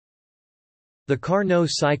The Carnot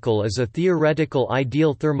cycle is a theoretical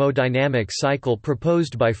ideal thermodynamic cycle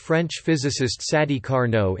proposed by French physicist Sadi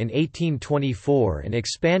Carnot in 1824 and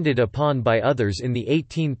expanded upon by others in the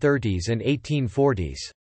 1830s and 1840s.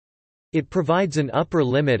 It provides an upper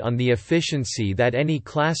limit on the efficiency that any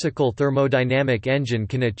classical thermodynamic engine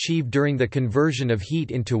can achieve during the conversion of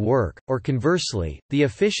heat into work, or conversely, the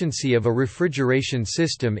efficiency of a refrigeration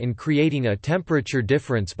system in creating a temperature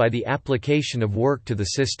difference by the application of work to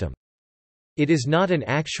the system. It is not an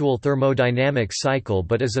actual thermodynamic cycle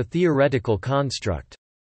but is a theoretical construct.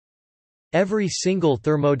 Every single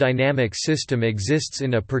thermodynamic system exists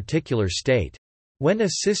in a particular state. When a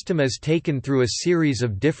system is taken through a series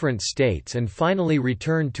of different states and finally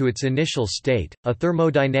returned to its initial state, a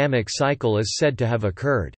thermodynamic cycle is said to have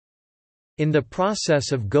occurred. In the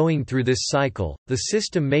process of going through this cycle, the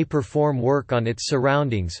system may perform work on its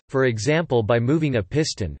surroundings, for example by moving a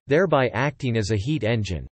piston, thereby acting as a heat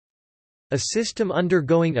engine. A system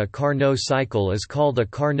undergoing a Carnot cycle is called a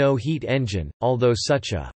Carnot heat engine, although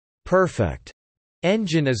such a perfect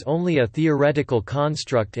engine is only a theoretical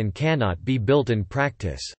construct and cannot be built in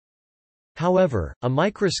practice. However, a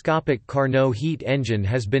microscopic Carnot heat engine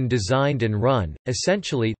has been designed and run.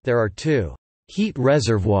 Essentially, there are two heat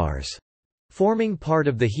reservoirs forming part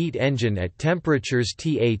of the heat engine at temperatures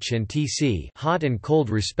Th and Tc, hot and cold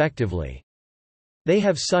respectively. They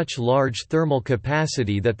have such large thermal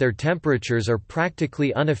capacity that their temperatures are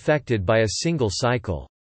practically unaffected by a single cycle.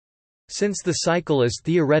 Since the cycle is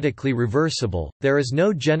theoretically reversible, there is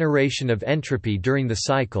no generation of entropy during the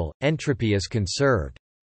cycle, entropy is conserved.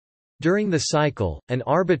 During the cycle, an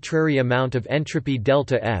arbitrary amount of entropy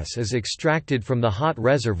delta S is extracted from the hot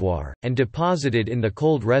reservoir, and deposited in the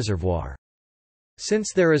cold reservoir.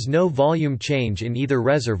 Since there is no volume change in either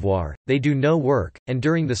reservoir, they do no work, and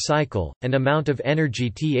during the cycle, an amount of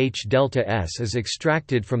energy Th delta S is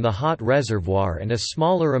extracted from the hot reservoir and a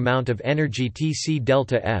smaller amount of energy Tc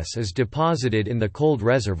delta S is deposited in the cold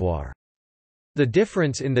reservoir. The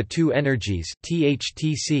difference in the two energies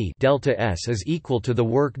Tc delta S is equal to the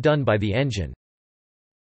work done by the engine.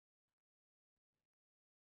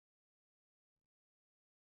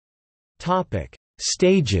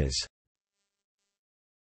 Stages.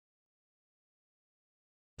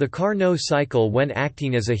 The Carnot cycle when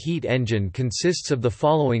acting as a heat engine consists of the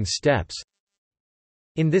following steps.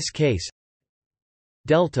 In this case,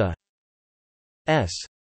 delta S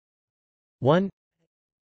 1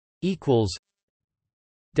 equals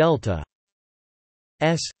delta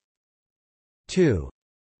S 2.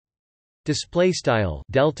 Display style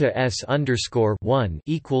delta S underscore 1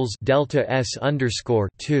 equals delta S underscore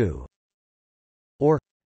 2, or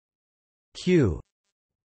Q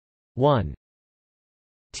 1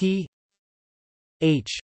 T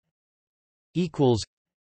H equals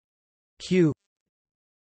Q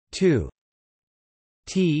 2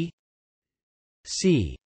 T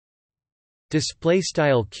C. Display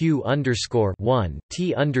style Q underscore 1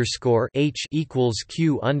 T underscore H equals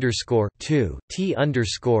Q underscore 2 T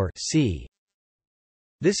underscore C.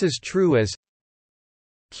 This is true as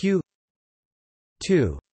Q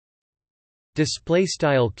 2 display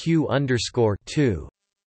style Q underscore 2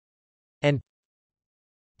 and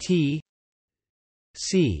T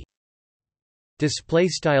C display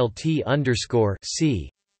style T underscore C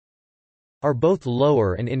are both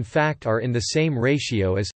lower and in fact are in the same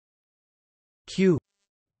ratio as Q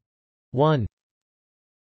 1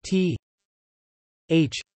 T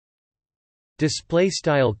H display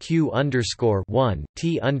style Q underscore 1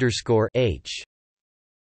 T underscore H.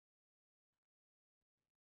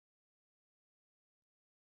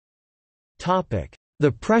 Topic: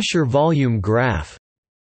 the pressure volume graph.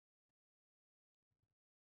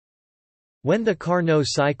 When the Carnot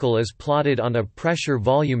cycle is plotted on a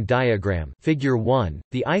pressure-volume diagram Figure 1,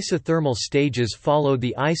 the isothermal stages follow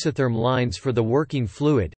the isotherm lines for the working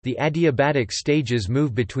fluid, the adiabatic stages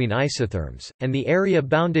move between isotherms, and the area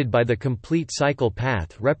bounded by the complete cycle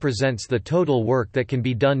path represents the total work that can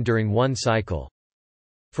be done during one cycle.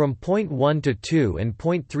 From point 1 to 2 and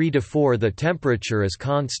point 3 to 4 the temperature is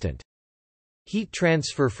constant. Heat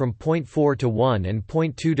transfer from point 4 to 1 and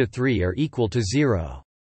point 2 to 3 are equal to 0.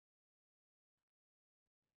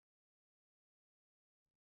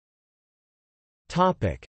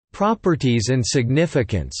 Topic: Properties and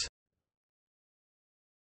significance.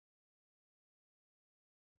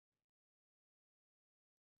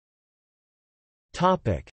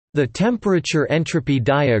 Topic: The temperature entropy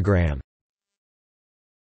diagram.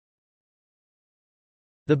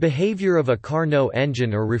 The behavior of a Carnot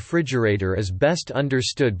engine or refrigerator is best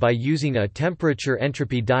understood by using a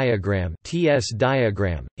temperature-entropy diagram (TS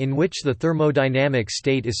diagram), in which the thermodynamic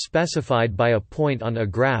state is specified by a point on a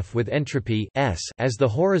graph with entropy S as the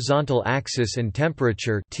horizontal axis and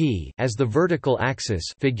temperature T as the vertical axis.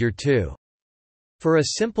 Figure 2. For a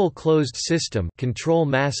simple closed system, control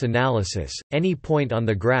mass analysis, any point on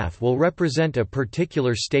the graph will represent a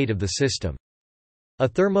particular state of the system. A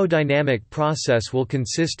thermodynamic process will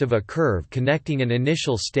consist of a curve connecting an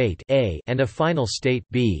initial state A and a final state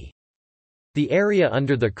B. The area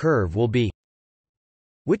under the curve will be,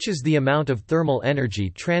 which is the amount of thermal energy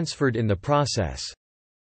transferred in the process.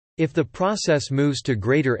 If the process moves to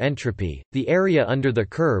greater entropy, the area under the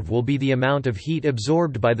curve will be the amount of heat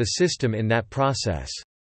absorbed by the system in that process.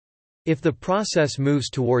 If the process moves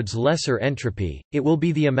towards lesser entropy, it will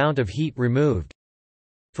be the amount of heat removed.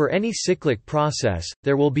 For any cyclic process,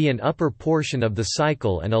 there will be an upper portion of the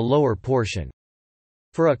cycle and a lower portion.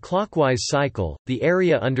 For a clockwise cycle, the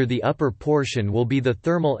area under the upper portion will be the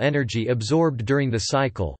thermal energy absorbed during the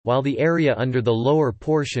cycle, while the area under the lower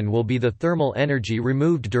portion will be the thermal energy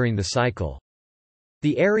removed during the cycle.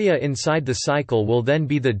 The area inside the cycle will then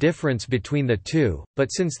be the difference between the two, but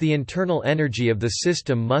since the internal energy of the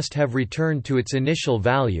system must have returned to its initial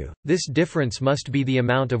value, this difference must be the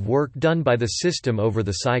amount of work done by the system over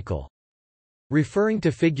the cycle. Referring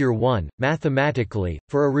to Figure 1, mathematically,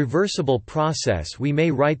 for a reversible process we may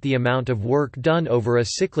write the amount of work done over a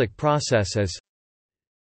cyclic process as,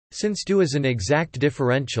 since due is an exact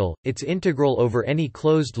differential, its integral over any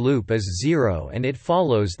closed loop is 0, and it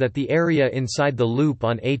follows that the area inside the loop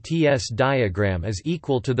on a TS diagram is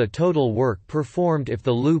equal to the total work performed if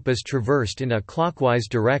the loop is traversed in a clockwise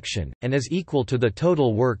direction, and is equal to the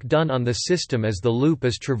total work done on the system as the loop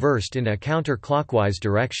is traversed in a counterclockwise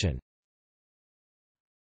direction.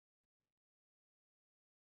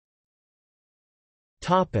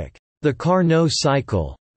 The Carnot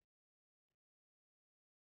cycle.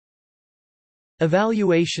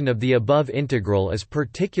 Evaluation of the above integral is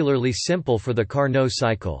particularly simple for the Carnot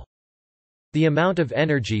cycle. The amount of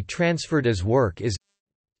energy transferred as work is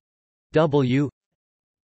W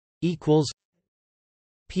equals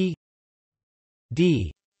P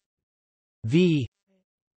D V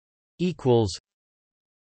equals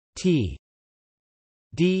T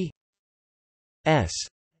D S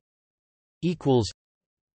equals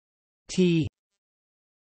T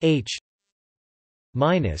H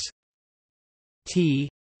minus T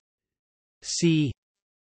C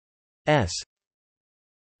S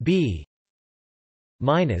B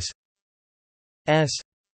minus S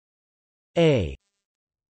A.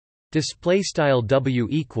 Display style W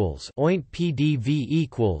equals oint PdV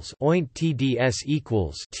equals oint TDS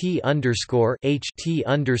equals T underscore H T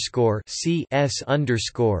underscore C S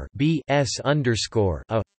underscore B S underscore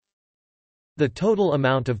A. The total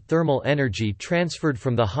amount of thermal energy transferred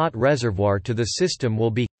from the hot reservoir to the system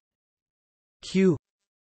will be Q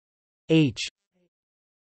H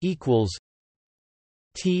equals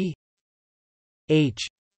T H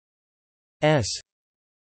S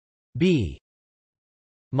B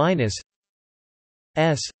minus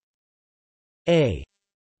S A.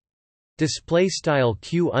 Display style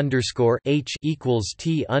Q underscore H equals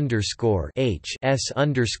T underscore H S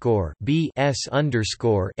underscore B S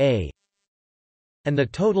underscore A. And the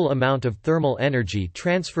total amount of thermal energy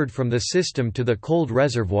transferred from the system to the cold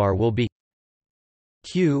reservoir will be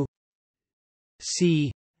Q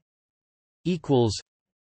C equals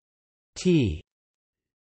T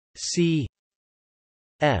C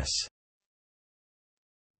S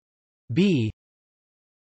B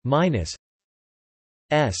minus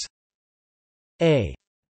S A.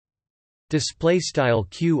 Display style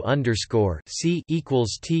Q underscore C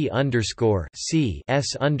equals T underscore C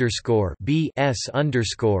S underscore B S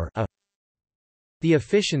underscore A. The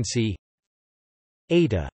efficiency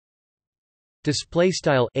eta display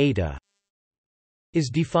style eta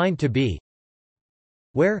is defined to be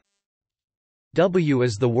where W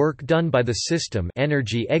is the work done by the system,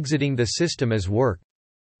 energy exiting the system as work,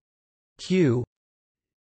 Q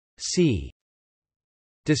C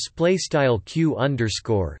display style Q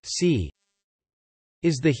underscore C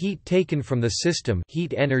is the heat taken from the system,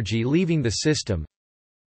 heat energy leaving the system,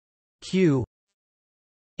 Q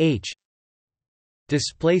H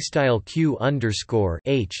display style Q underscore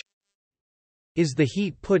H is the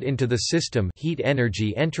heat put into the system, heat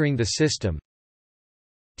energy entering the system,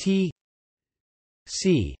 T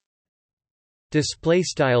C display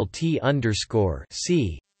style T underscore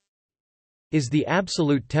C is the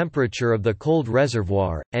absolute temperature of the cold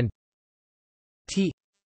reservoir, and T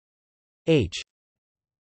H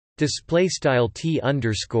display style T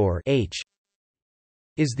underscore H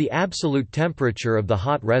is the absolute temperature of the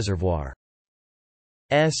hot reservoir.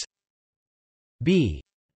 S B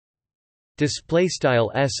display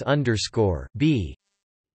style S underscore B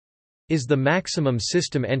is the maximum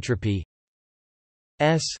system entropy.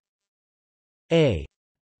 S A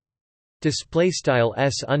display style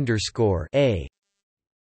S underscore A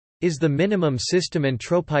is the minimum system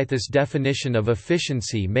entropy. This definition of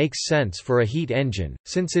efficiency makes sense for a heat engine,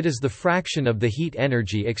 since it is the fraction of the heat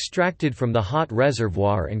energy extracted from the hot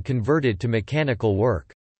reservoir and converted to mechanical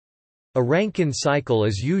work. A Rankine cycle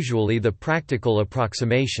is usually the practical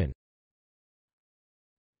approximation.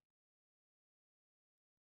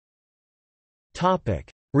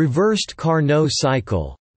 Reversed Carnot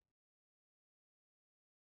cycle.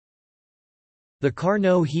 The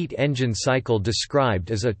Carnot heat engine cycle described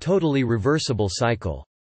as a totally reversible cycle.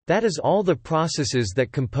 That is, all the processes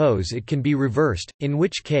that compose it can be reversed, in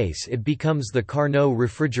which case it becomes the Carnot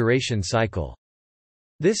refrigeration cycle.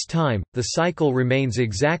 This time, the cycle remains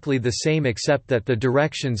exactly the same except that the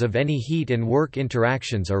directions of any heat and work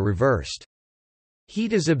interactions are reversed.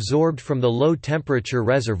 Heat is absorbed from the low-temperature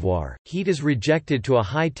reservoir, heat is rejected to a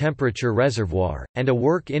high-temperature reservoir, and a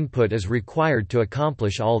work input is required to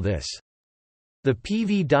accomplish all this. The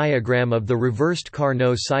PV diagram of the reversed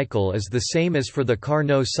Carnot cycle is the same as for the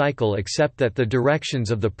Carnot cycle except that the directions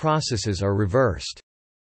of the processes are reversed.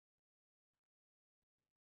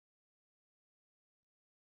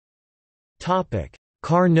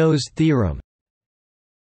 Carnot's theorem.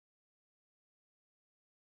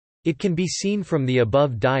 It can be seen from the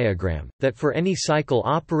above diagram, that for any cycle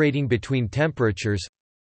operating between temperatures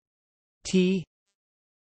T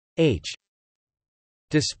H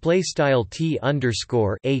display style T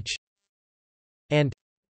underscore H and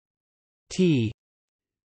T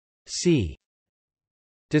C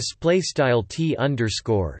display style T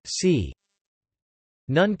underscore C,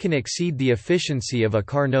 none can exceed the efficiency of a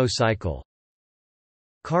Carnot cycle.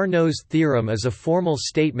 Carnot's theorem is a formal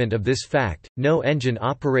statement of this fact. No engine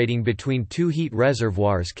operating between two heat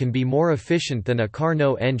reservoirs can be more efficient than a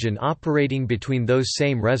Carnot engine operating between those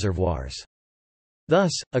same reservoirs.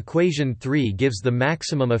 Thus, equation 3 gives the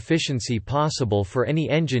maximum efficiency possible for any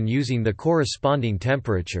engine using the corresponding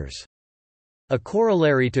temperatures. A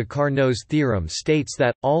corollary to Carnot's theorem states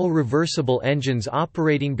that, all reversible engines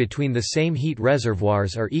operating between the same heat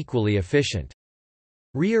reservoirs are equally efficient.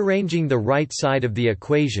 Rearranging the right side of the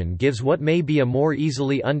equation gives what may be a more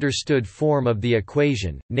easily understood form of the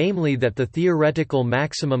equation, namely that the theoretical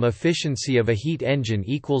maximum efficiency of a heat engine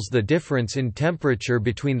equals the difference in temperature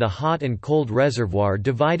between the hot and cold reservoir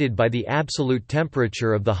divided by the absolute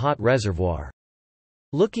temperature of the hot reservoir.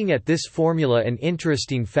 Looking at this formula, an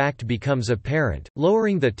interesting fact becomes apparent: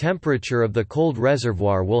 lowering the temperature of the cold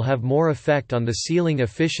reservoir will have more effect on the sealing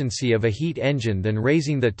efficiency of a heat engine than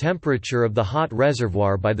raising the temperature of the hot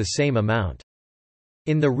reservoir by the same amount.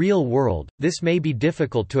 In the real world, this may be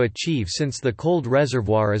difficult to achieve since the cold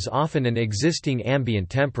reservoir is often an existing ambient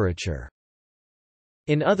temperature.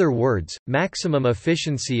 In other words, maximum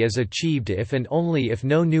efficiency is achieved if and only if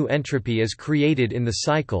no new entropy is created in the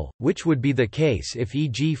cycle, which would be the case if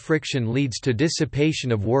e.g. friction leads to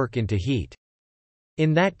dissipation of work into heat.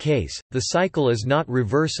 In that case, the cycle is not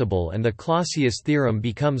reversible and the Clausius theorem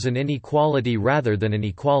becomes an inequality rather than an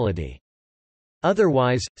equality.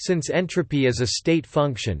 Otherwise, since entropy is a state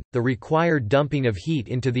function, the required dumping of heat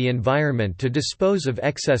into the environment to dispose of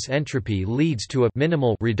excess entropy leads to a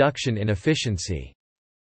minimal reduction in efficiency.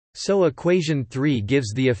 So equation 3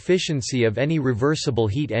 gives the efficiency of any reversible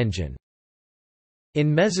heat engine.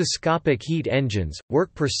 In mesoscopic heat engines,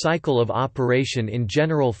 work per cycle of operation in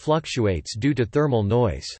general fluctuates due to thermal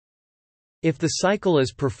noise. If the cycle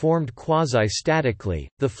is performed quasi-statically,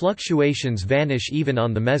 the fluctuations vanish even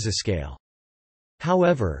on the mesoscale.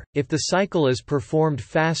 However, if the cycle is performed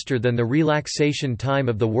faster than the relaxation time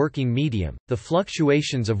of the working medium, the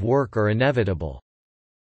fluctuations of work are inevitable.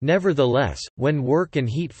 Nevertheless, when work and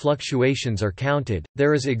heat fluctuations are counted,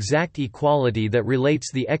 there is exact equality that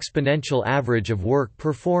relates the exponential average of work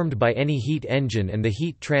performed by any heat engine and the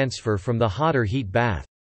heat transfer from the hotter heat bath.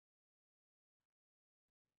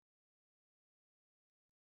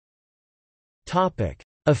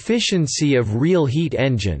 Efficiency of real heat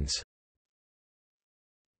engines.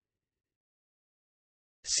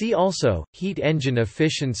 See also, heat engine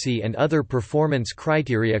efficiency and other performance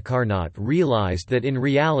criteria. Carnot realized that in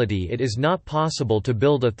reality it is not possible to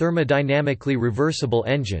build a thermodynamically reversible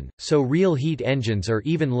engine, so real heat engines are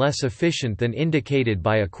even less efficient than indicated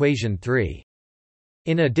by equation 3.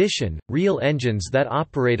 In addition, real engines that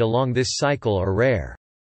operate along this cycle are rare.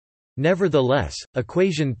 Nevertheless,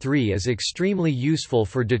 equation 3 is extremely useful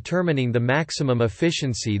for determining the maximum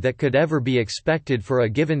efficiency that could ever be expected for a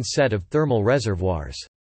given set of thermal reservoirs.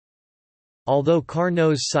 Although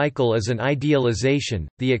Carnot's cycle is an idealization,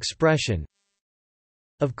 the expression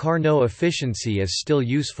of Carnot efficiency is still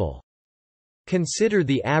useful. Consider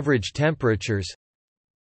the average temperatures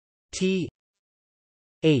T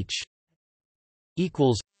H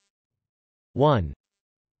equals 1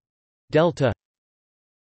 delta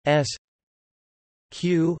S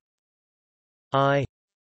Q I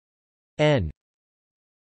N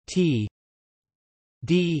T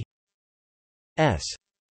D S.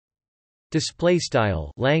 Display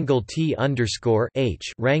style Langle T underscore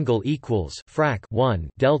H wrangle equals frac 1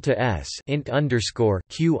 delta S int underscore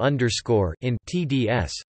Q underscore in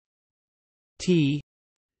TDS T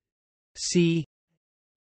C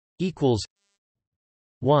equals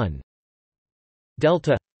 1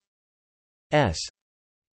 delta S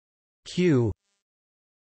Q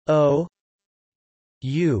O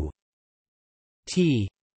U T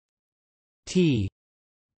T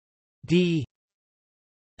D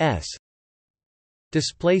S.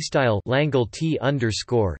 Display style Langle T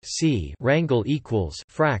underscore C wrangle equals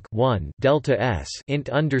frac 1 delta S int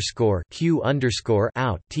underscore Q underscore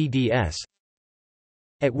out TDS,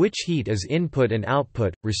 at which heat is input and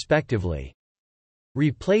output, respectively.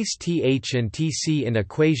 Replace Th and Tc in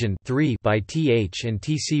equation 3 by Th and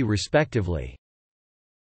Tc respectively.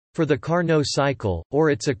 For the Carnot cycle, or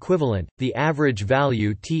its equivalent, the average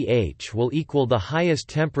value Th will equal the highest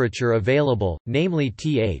temperature available, namely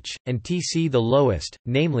Th, and Tc the lowest,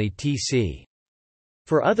 namely Tc.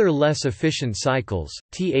 For other less efficient cycles,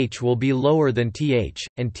 Th will be lower than Th,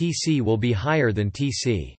 and Tc will be higher than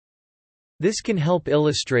Tc. This can help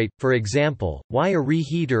illustrate, for example, why a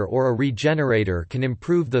reheater or a regenerator can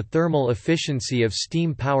improve the thermal efficiency of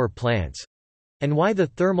steam power plants, and why the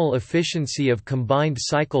thermal efficiency of combined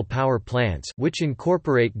cycle power plants, which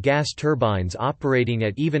incorporate gas turbines operating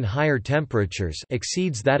at even higher temperatures,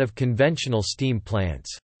 exceeds that of conventional steam plants.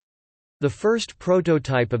 The first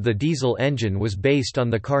prototype of the diesel engine was based on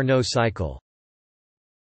the Carnot cycle.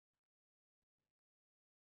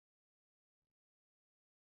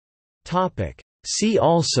 See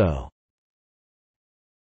also: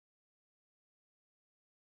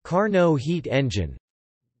 Carnot heat engine,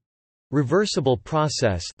 reversible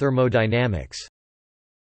process thermodynamics.